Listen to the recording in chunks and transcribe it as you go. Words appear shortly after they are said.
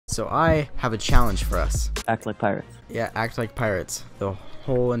So I have a challenge for us. Act like pirates. Yeah, act like pirates the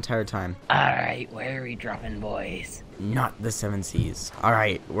whole entire time. Alright, where are we dropping, boys? Not the seven seas.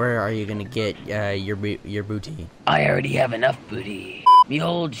 Alright, where are you gonna get your booty? I already have enough booty. Me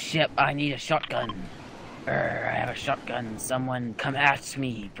old ship, I need a shotgun. I have a shotgun. Someone come at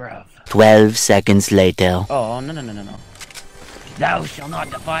me, bruv. 12 seconds later. Oh, no. Thou shall not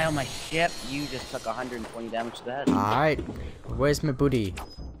defile my ship. You just took 120 damage to the head. Alright, where's my booty?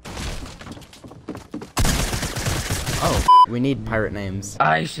 Oh, we need pirate names.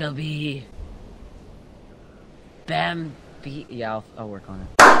 I shall be... Yeah, I'll work on it.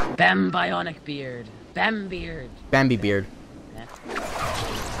 BambiOnIce beard. Bambeard. Bambi beard.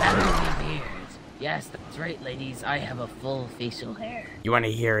 Bambi beard. Yes, that's right, ladies. I have a full facial hair. You wanna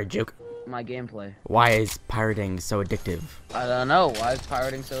hear a joke? My gameplay. Why is pirating so addictive? I don't know. Why is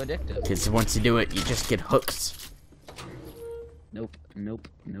pirating so addictive? Because once you do it, you just get hooked. Nope.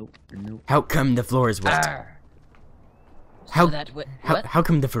 How come the floor is wet? Arr. How, So that what? how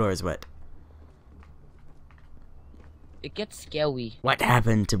come the floor is wet? It gets scary. What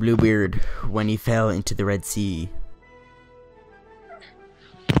happened to Bluebeard when he fell into the Red Sea?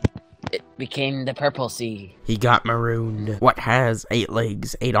 It became the Purple Sea. He got marooned. What has 8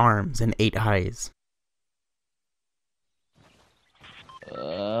 legs, 8 arms, and 8 eyes?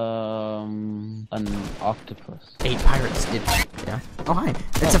 An octopus. 8 pirates did. Yeah. Oh hi,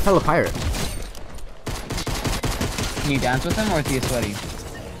 it's a fellow pirate. Can you dance with him, or is he sweaty?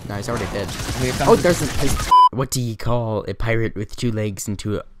 No, he's already dead. Here comes Oh, there's a. What do you call a pirate with 2 legs and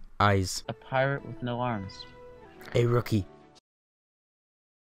 2 eyes? a pirate with no arms. A rookie.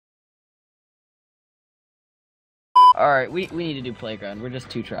 Alright, we need to do playground. We're just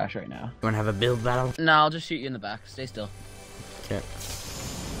too trash right now. You wanna have a build battle? No, I'll just shoot you in the back. Stay still. Okay.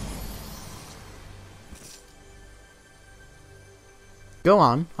 Go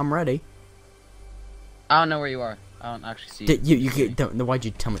on, I'm ready. I don't know where you are. I don't actually see you. You don't. Why'd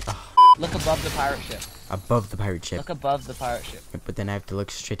you tell me? Oh, Look above the pirate ship. above the pirate ship. Look above the pirate ship. But then I have to look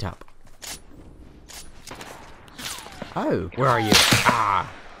straight up. Oh, where are you?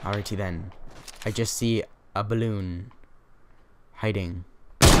 Ah, alrighty then. I just see a balloon hiding.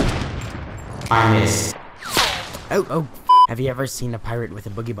 I miss. Oh. Have you ever seen a pirate with a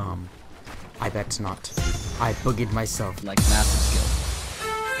boogie bomb? I bet not. I boogied myself. Like massive skill.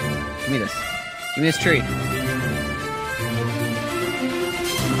 Give me this. Give me this tree.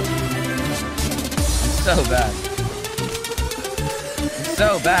 It's so bad. It's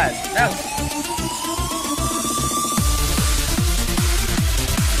so bad. No.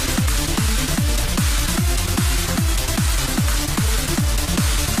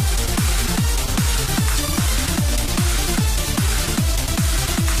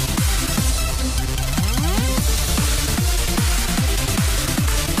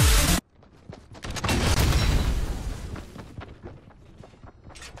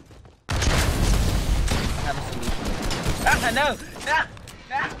 No!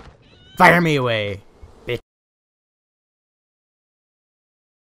 Fire me away!